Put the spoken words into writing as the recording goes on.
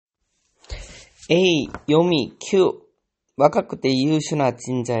読み9。若くて優秀な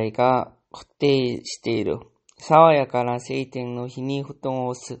人材が不定している。爽やかな晴天の日に布団を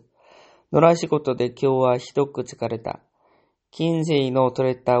干す。野良仕事で今日はひどく疲れた。金星の取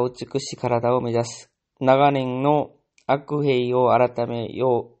れた美しい体を目指す。長年の悪弊を改める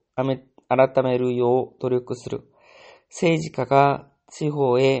よう努力する。政治家が地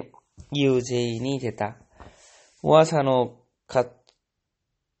方へ遊説に出た。噂の甲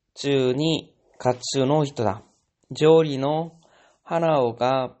冑の人だ。上理の花尾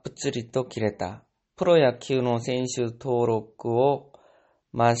がぷつりと切れた。プロ野球の選手登録を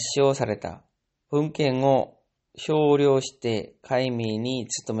抹消された。文献を少量して解明に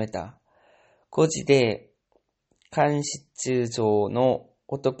努めた。孤児で監室上の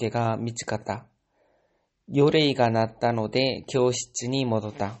仏が見つかった。予令が鳴ったので教室に戻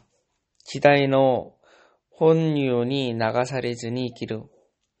った。時代の本流に流されずに生きる。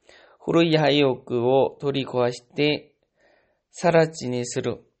古い廃屋を取り壊して更地にす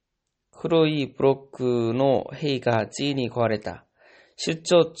る。黒いブロックの塀がついに壊れた。出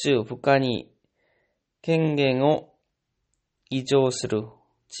張中部下に権限を移譲する。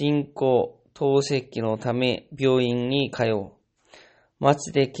人工透析のため病院に通う。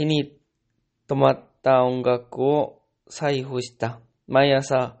街で気に留まった音楽を採布した。毎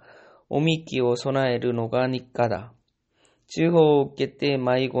朝おみきを備えるのが日課だ。通報を受けて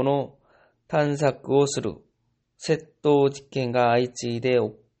迷子の探索をする。窃盗事件が相次いで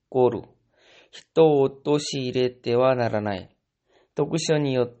起こる。人を陥れてはならない。読書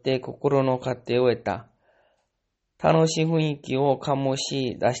によって心の糧を得た。楽しい雰囲気を醸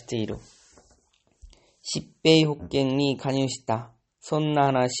し出している。疾病保険に加入した。そんな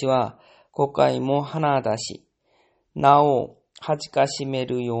話は誤解も花だし、なお恥かしめ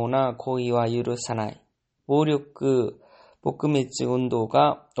るような行為は許さない。暴力撲滅運動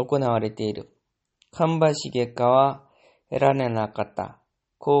が行われている。芳しげかは得られなかった。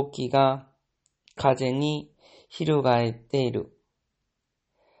好奇が風に翻っている。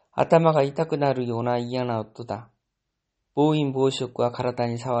頭が痛くなるような嫌な音だ。暴飲暴食は体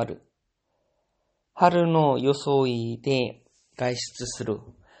に触る。春の装いで外出する。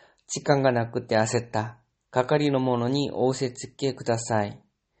時間がなくて焦った。係の者に仰せつけください。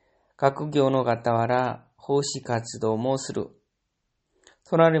学業の傍ら奉仕活動もする。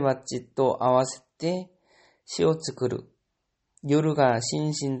隣町と合わせて詩を作る。夜がし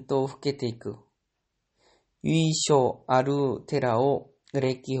んしんと更けていく。由緒ある寺を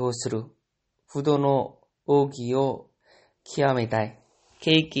歴訪する。不動の奥義を極めたい。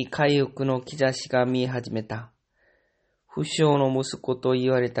景気回復の兆しが見え始めた。不肖の息子と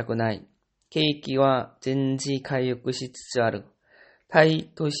言われたくない。景気は全時回復しつつある。大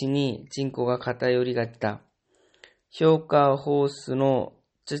都市に人口が偏りがちだ。消火ホースの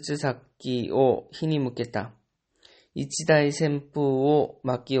筒先を火に向けた。一大旋風を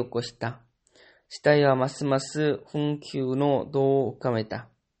巻き起こした。事態はますます紛糾の度を深めた。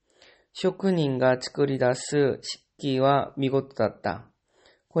職人が作り出す漆器は見事だった。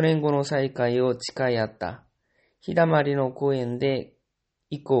5年後の再会を誓い合った。日だまりの公園で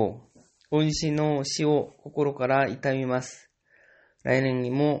以降、恩師の死を心から悼みます。来年に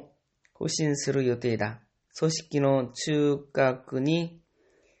も更新する予定だ。組織の中核に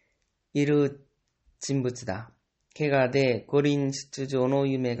いる人物だ。怪我で五輪出場の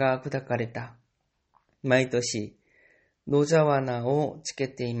夢が砕かれた。毎年、野沢菜をつけ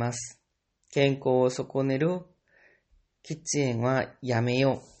ています。健康を損ねる喫煙はやめ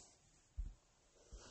よう。